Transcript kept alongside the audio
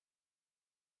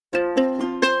Little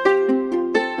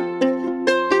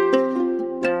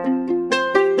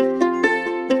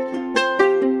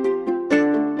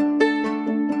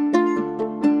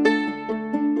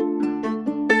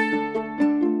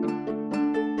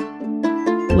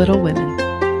Women.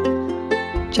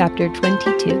 Chapter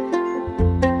 22.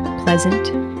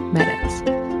 Pleasant Meadows.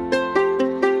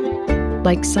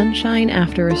 Like sunshine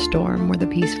after a storm were the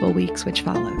peaceful weeks which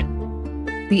followed.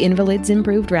 The invalids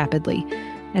improved rapidly,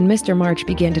 and Mr. March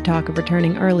began to talk of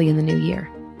returning early in the new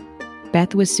year.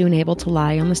 Beth was soon able to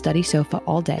lie on the study sofa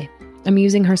all day,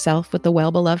 amusing herself with the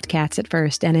well-beloved cats at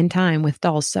first and in time with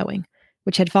Doll's sewing,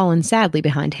 which had fallen sadly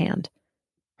behindhand.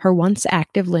 Her once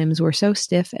active limbs were so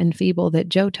stiff and feeble that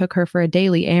Jo took her for a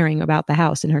daily airing about the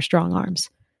house in her strong arms.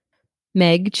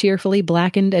 Meg cheerfully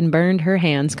blackened and burned her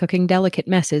hands cooking delicate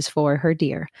messes for her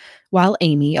dear, while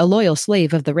Amy, a loyal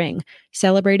slave of the ring,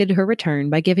 celebrated her return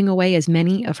by giving away as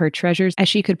many of her treasures as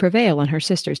she could prevail on her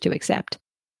sisters to accept.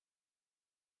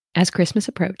 As Christmas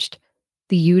approached,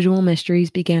 the usual mysteries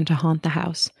began to haunt the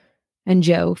house, and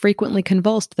Jo frequently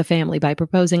convulsed the family by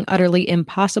proposing utterly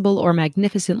impossible or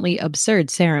magnificently absurd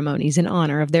ceremonies in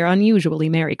honor of their unusually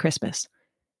merry Christmas.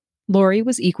 Laurie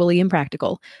was equally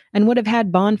impractical, and would have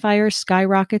had bonfires,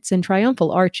 skyrockets, and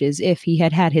triumphal arches if he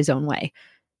had had his own way.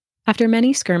 After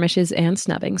many skirmishes and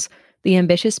snubbings, the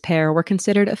ambitious pair were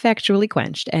considered effectually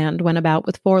quenched and went about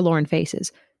with forlorn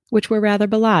faces, which were rather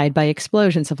belied by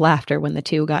explosions of laughter when the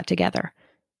two got together.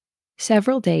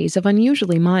 Several days of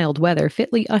unusually mild weather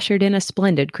fitly ushered in a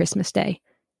splendid Christmas Day.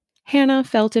 Hannah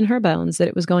felt in her bones that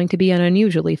it was going to be an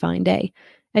unusually fine day,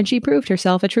 and she proved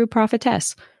herself a true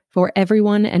prophetess, for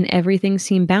everyone and everything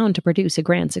seemed bound to produce a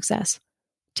grand success.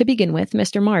 To begin with,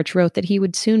 Mr. March wrote that he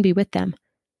would soon be with them.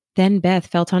 Then Beth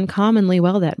felt uncommonly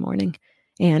well that morning,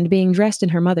 and being dressed in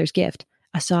her mother's gift,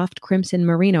 a soft crimson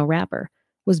merino wrapper,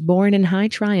 was borne in high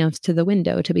triumph to the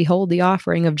window to behold the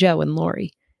offering of Jo and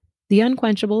Laurie. The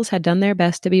Unquenchables had done their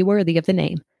best to be worthy of the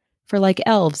name, for like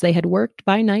elves they had worked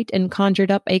by night and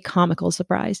conjured up a comical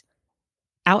surprise.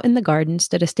 Out in the garden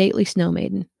stood a stately snow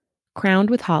maiden, crowned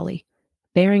with holly,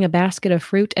 bearing a basket of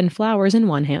fruit and flowers in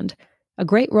one hand, a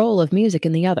great roll of music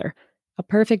in the other, a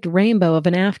perfect rainbow of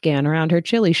an afghan around her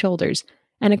chilly shoulders,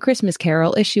 and a Christmas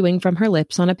carol issuing from her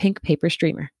lips on a pink paper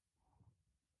streamer.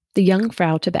 The young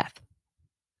Frau to Beth.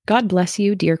 God bless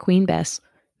you, dear Queen Bess.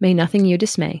 May nothing you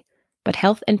dismay, but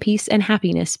health and peace and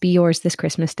happiness be yours this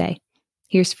Christmas Day.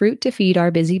 Here's fruit to feed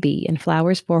our busy bee, and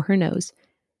flowers for her nose.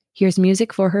 Here's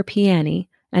music for her piany,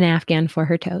 an afghan for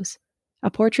her toes. A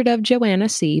portrait of Joanna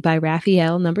C. by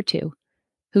Raphael No. 2,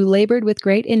 who labored with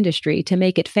great industry to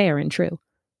make it fair and true.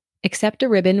 Accept a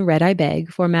ribbon red I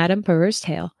beg for Madame Purr's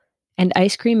tail, and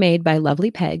ice cream made by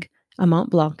lovely Peg, a Mont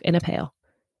Blanc in a pail.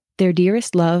 Their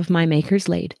dearest love my makers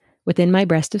laid within my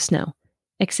breast of snow.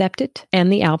 Accept it,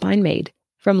 and the Alpine maid,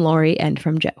 from Laurie and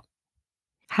from Jo.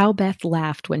 How Beth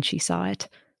laughed when she saw it.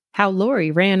 How Laurie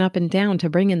ran up and down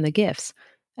to bring in the gifts.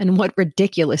 And what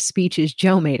ridiculous speeches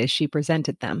Jo made as she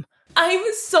presented them. I'm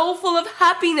so full of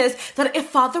happiness that if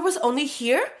Father was only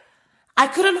here, I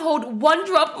couldn't hold one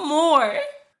drop more,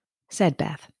 said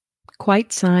Beth,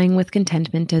 quite sighing with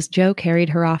contentment as Jo carried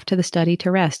her off to the study to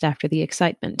rest after the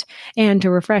excitement, and to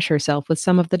refresh herself with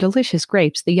some of the delicious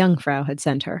grapes the young Frau had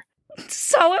sent her.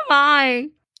 So am I,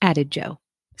 added Jo,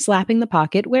 slapping the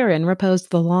pocket wherein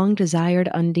reposed the long-desired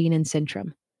Undine and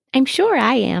Sintram. I'm sure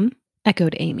I am,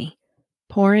 echoed Amy,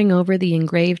 poring over the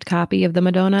engraved copy of the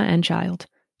Madonna and Child,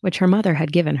 which her mother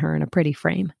had given her in a pretty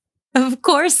frame. Of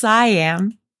course I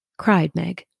am, cried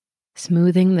Meg,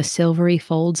 smoothing the silvery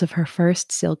folds of her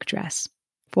first silk dress,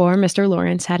 for Mr.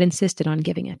 Lawrence had insisted on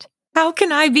giving it. How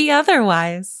can I be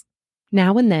otherwise?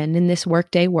 Now and then in this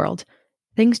workday world,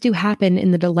 things do happen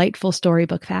in the delightful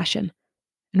storybook fashion,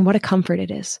 and what a comfort it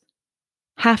is.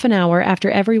 Half an hour after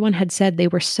everyone had said they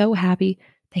were so happy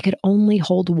they could only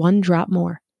hold one drop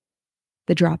more,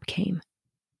 the drop came.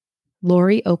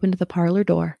 Laurie opened the parlor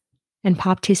door and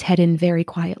popped his head in very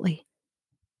quietly.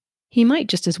 He might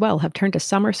just as well have turned a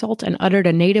somersault and uttered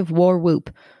a native war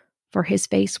whoop, for his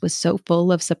face was so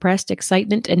full of suppressed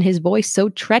excitement and his voice so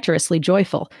treacherously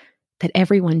joyful that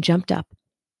everyone jumped up,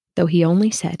 though he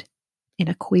only said, in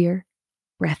a queer,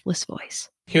 breathless voice,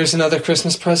 "Here's another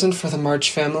Christmas present for the March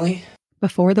family."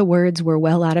 Before the words were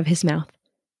well out of his mouth,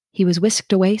 he was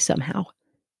whisked away somehow,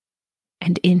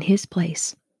 and in his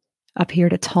place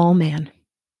appeared a tall man,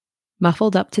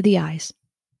 muffled up to the eyes,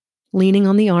 leaning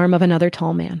on the arm of another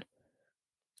tall man,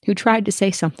 who tried to say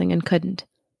something and couldn't.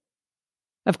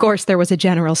 Of course, there was a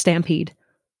general stampede,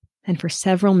 and for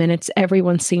several minutes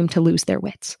everyone seemed to lose their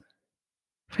wits,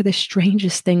 for the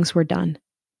strangest things were done,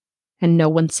 and no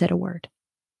one said a word.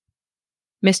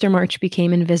 Mr. March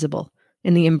became invisible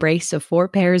in the embrace of 4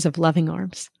 pairs of loving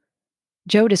arms.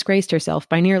 Jo disgraced herself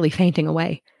by nearly fainting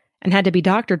away, and had to be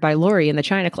doctored by Laurie in the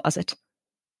china closet.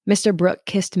 Mr. Brooke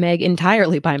kissed Meg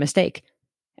entirely by mistake,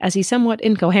 as he somewhat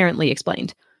incoherently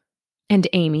explained, and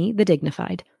Amy, the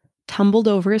dignified, tumbled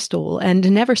over a stool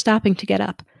and, never stopping to get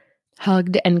up,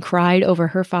 hugged and cried over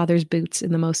her father's boots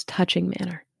in the most touching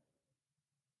manner.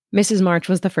 Mrs. March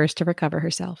was the first to recover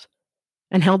herself,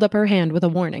 and held up her hand with a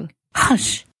warning.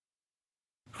 Hush!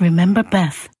 Remember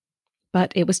Beth.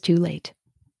 But it was too late.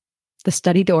 The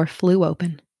study door flew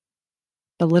open.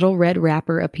 The little red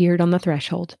wrapper appeared on the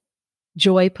threshold.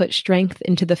 Joy put strength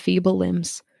into the feeble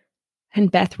limbs,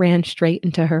 and Beth ran straight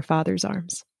into her father's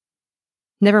arms.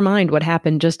 Never mind what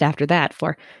happened just after that,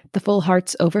 for the full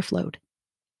hearts overflowed,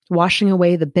 washing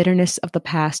away the bitterness of the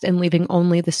past and leaving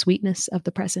only the sweetness of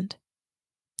the present.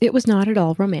 It was not at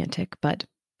all romantic, but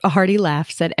a hearty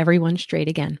laugh set everyone straight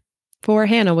again, for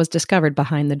Hannah was discovered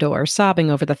behind the door,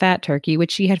 sobbing over the fat turkey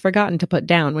which she had forgotten to put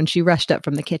down when she rushed up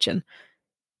from the kitchen.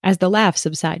 As the laugh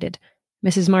subsided,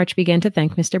 Mrs. March began to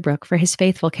thank Mr. Brooke for his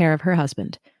faithful care of her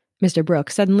husband. Mr. Brooke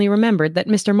suddenly remembered that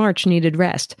Mr. March needed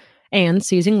rest, and,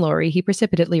 seizing Laurie, he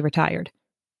precipitately retired.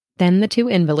 Then the 2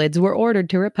 invalids were ordered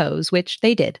to repose, which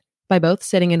they did, by both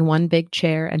sitting in one big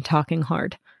chair and talking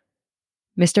hard.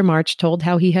 Mr. March told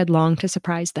how he had longed to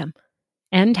surprise them,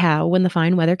 and how, when the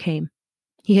fine weather came,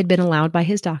 he had been allowed by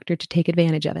his doctor to take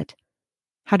advantage of it.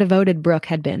 How devoted Brooke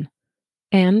had been,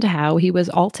 and how he was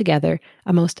altogether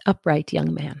a most upright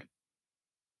young man.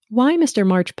 Why Mr.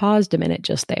 March paused a minute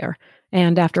just there,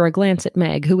 and after a glance at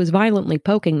Meg, who was violently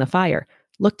poking the fire,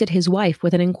 looked at his wife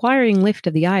with an inquiring lift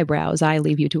of the eyebrows, I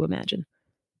leave you to imagine.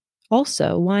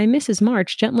 Also, why Mrs.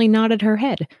 March gently nodded her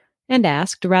head, and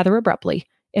asked, rather abruptly,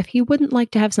 if he wouldn't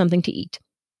like to have something to eat.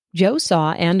 Jo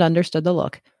saw and understood the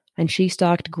look, and she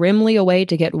stalked grimly away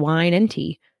to get wine and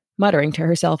tea, muttering to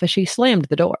herself as she slammed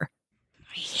the door.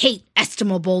 I hate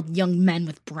estimable young men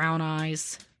with brown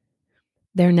eyes.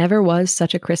 There never was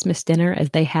such a Christmas dinner as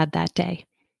they had that day.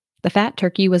 The fat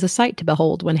turkey was a sight to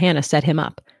behold when Hannah set him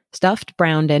up, stuffed,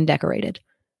 browned, and decorated.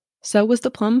 So was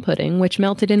the plum pudding, which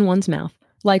melted in one's mouth,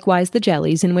 likewise the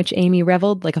jellies in which Amy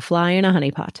reveled like a fly in a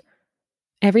honey pot.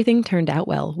 Everything turned out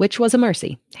well, which was a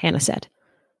mercy, Hannah said.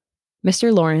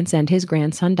 Mr. Lawrence and his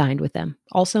grandson dined with them,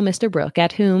 also Mr. Brooke,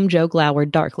 at whom Jo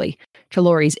glowered darkly, to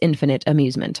Laurie's infinite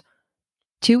amusement.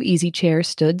 2 easy chairs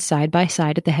stood side by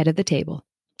side at the head of the table,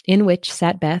 in which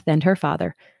sat Beth and her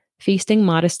father, feasting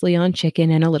modestly on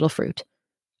chicken and a little fruit.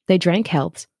 They drank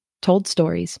healths, told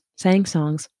stories, sang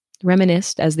songs,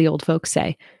 reminisced, as the old folks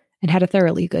say, and had a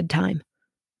thoroughly good time.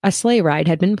 A sleigh ride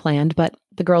had been planned, but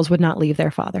the girls would not leave their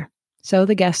father, so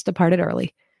the guests departed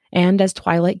early, and as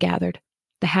twilight gathered,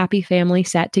 the happy family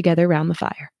sat together round the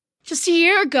fire. Just a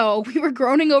year ago, we were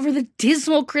groaning over the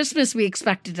dismal Christmas we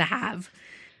expected to have.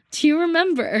 Do you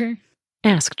remember?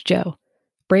 Asked Jo,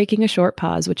 breaking a short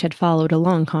pause which had followed a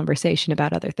long conversation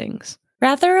about other things.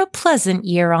 Rather a pleasant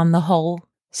year on the whole,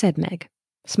 said Meg,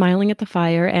 smiling at the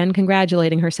fire and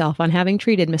congratulating herself on having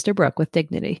treated Mr. Brooke with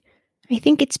dignity. I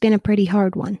think it's been a pretty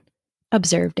hard one,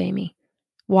 observed Amy,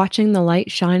 watching the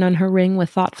light shine on her ring with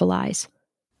thoughtful eyes.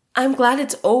 I'm glad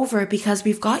it's over because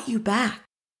we've got you back,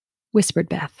 whispered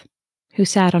Beth, who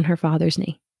sat on her father's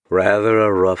knee. Rather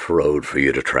a rough road for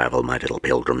you to travel, my little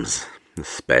pilgrims,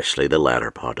 especially the latter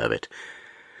part of it.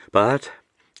 But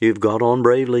you've got on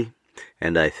bravely,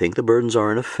 and I think the burdens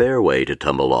are in a fair way to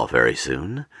tumble off very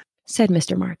soon, said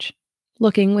Mr. March,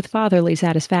 looking with fatherly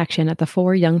satisfaction at the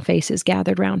 4 young faces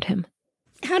gathered round him.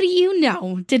 How do you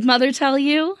know? Did Mother tell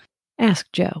you?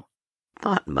 Asked Jo.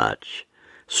 Not much.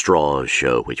 Straws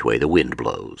show which way the wind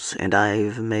blows, and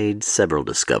I've made several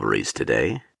discoveries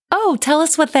today. Oh, tell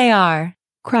us what they are,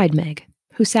 cried Meg,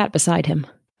 who sat beside him.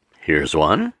 Here's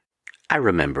one. I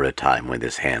remember a time when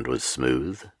this hand was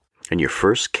smooth, and your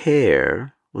first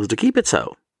care was to keep it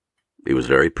so. It was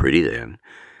very pretty then,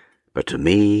 but to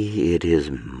me it is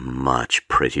much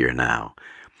prettier now.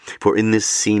 For in this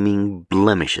seeming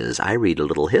blemishes I read a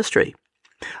little history.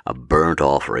 A burnt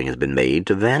offering has been made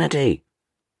to vanity.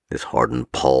 This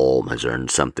hardened palm has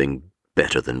earned something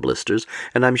better than blisters,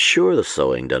 and I'm sure the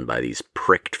sewing done by these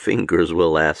pricked fingers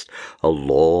will last a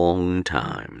long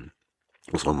time.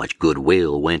 So much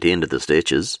goodwill went into the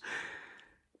stitches.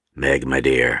 Meg, my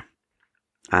dear,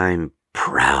 I'm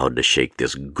proud to shake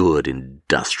this good,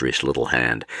 industrious little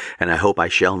hand, and I hope I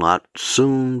shall not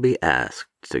soon be asked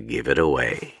to give it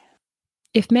away.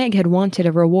 If Meg had wanted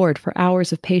a reward for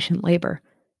hours of patient labor,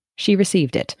 she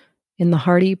received it, in the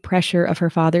hearty pressure of her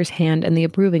father's hand and the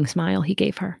approving smile he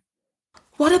gave her.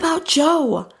 What about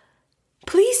Jo?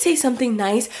 Please say something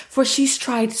nice, for she's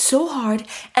tried so hard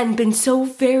and been so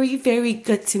very, very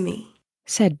good to me,"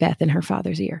 said Beth in her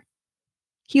father's ear.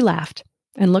 He laughed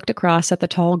and looked across at the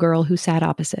tall girl who sat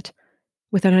opposite,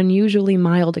 with an unusually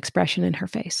mild expression in her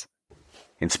face.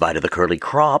 "In spite of the curly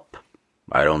crop,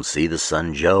 I don't see the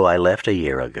son Joe I left a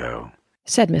year ago,"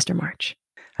 said Mr. March.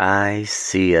 "I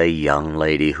see a young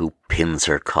lady who pins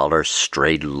her collar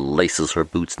straight, laces her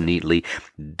boots neatly,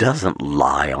 doesn't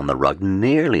lie on the rug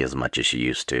nearly as much as she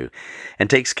used to, and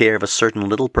takes care of a certain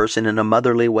little person in a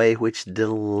motherly way which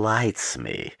delights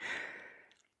me.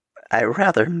 I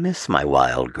rather miss my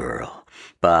wild girl,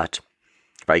 but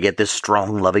if I get this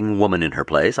strong, loving woman in her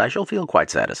place, I shall feel quite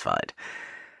satisfied.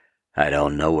 I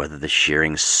don't know whether the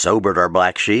shearing sobered our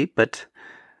black sheep, but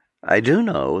I do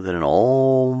know that in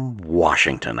all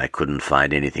Washington I couldn't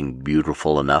find anything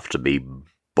beautiful enough to be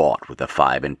bought with the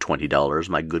 $5 and $20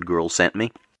 my good girl sent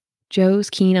me." Joe's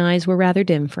keen eyes were rather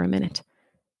dim for a minute,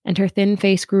 and her thin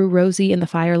face grew rosy in the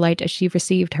firelight as she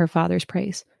received her father's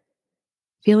praise,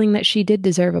 feeling that she did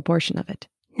deserve a portion of it.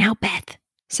 "Now, Beth,"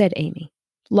 said Amy,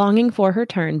 longing for her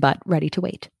turn but ready to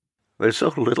wait. "There's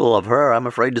so little of her I'm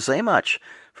afraid to say much,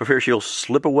 for fear she'll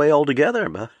slip away altogether,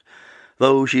 but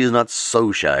though she is not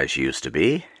so shy as she used to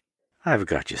be, I've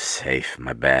got you safe,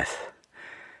 my Beth,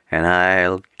 and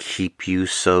I'll keep you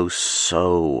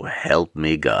so help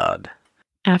me God."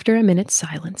 After a minute's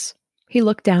silence, he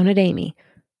looked down at Amy,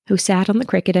 who sat on the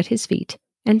cricket at his feet,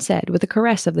 and said with a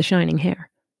caress of the shining hair,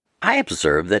 "I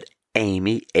observed that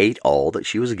Amy ate all that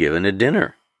she was given at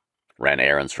dinner, ran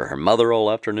errands for her mother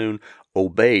all afternoon,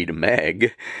 obeyed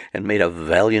Meg, and made a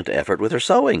valiant effort with her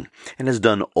sewing, and has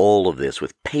done all of this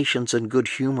with patience and good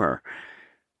humor.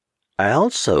 I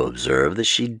also observe that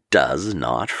she does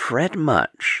not fret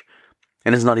much,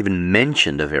 and has not even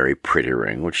mentioned a very pretty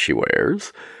ring which she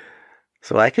wears.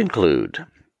 So I conclude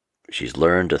she's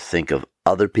learned to think of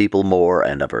other people more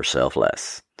and of herself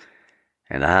less.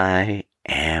 And I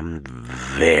am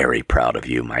very proud of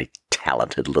you, my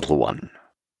talented little one."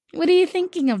 What are you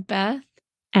thinking of, Beth?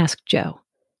 asked Joe,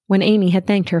 when Amy had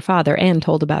thanked her father and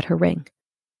told about her ring.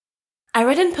 "I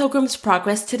read in Pilgrim's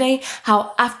Progress today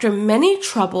how after many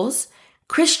troubles,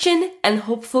 Christian and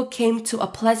Hopeful came to a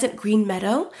pleasant green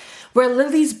meadow where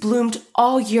lilies bloomed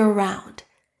all year round.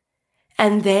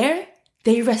 And there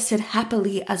they rested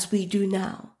happily as we do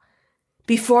now,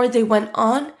 before they went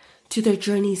on to their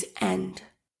journey's end,"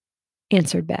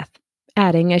 answered Beth,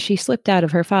 adding as she slipped out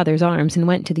of her father's arms and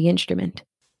went to the instrument,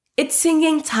 "It's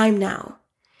singing time now,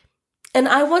 and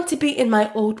I want to be in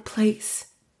my old place.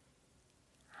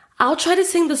 I'll try to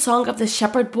sing the song of the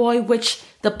shepherd boy which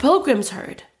the pilgrims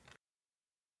heard.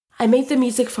 I made the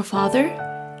music for Father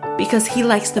because he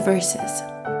likes the verses."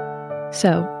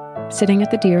 So, sitting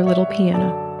at the dear little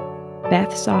piano,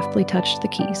 Beth softly touched the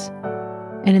keys,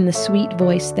 and in the sweet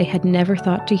voice they had never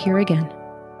thought to hear again,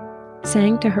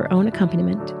 sang to her own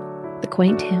accompaniment the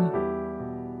quaint hymn,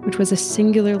 which was a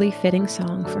singularly fitting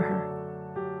song for her.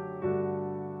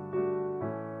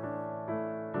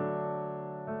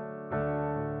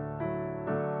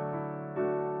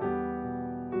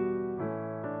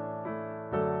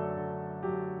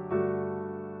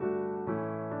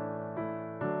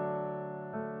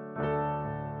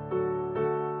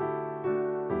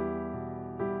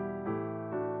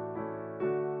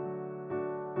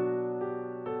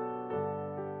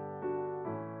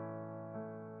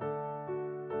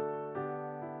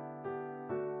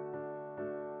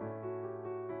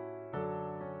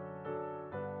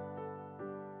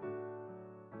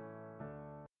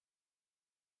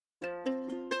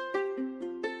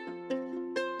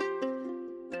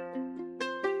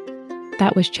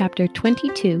 That was chapter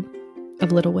 22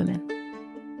 of Little Women.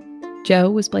 Joe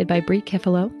was played by Brie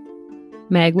Kiffalo.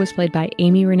 Meg was played by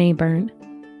Amy Renee Byrne.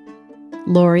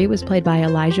 Lori was played by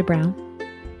Elijah Brown.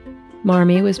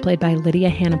 Marmee was played by Lydia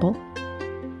Hannibal.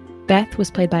 Beth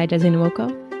was played by Desi Nwoko.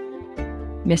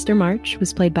 Mr. March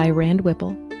was played by Rand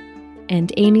Whipple.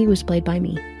 And Amy was played by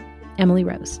me, Emily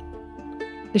Rose.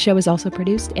 The show is also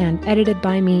produced and edited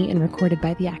by me and recorded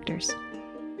by the actors.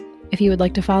 If you would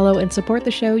like to follow and support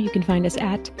the show, you can find us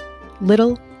at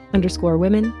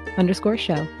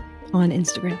little_women_show on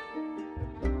Instagram.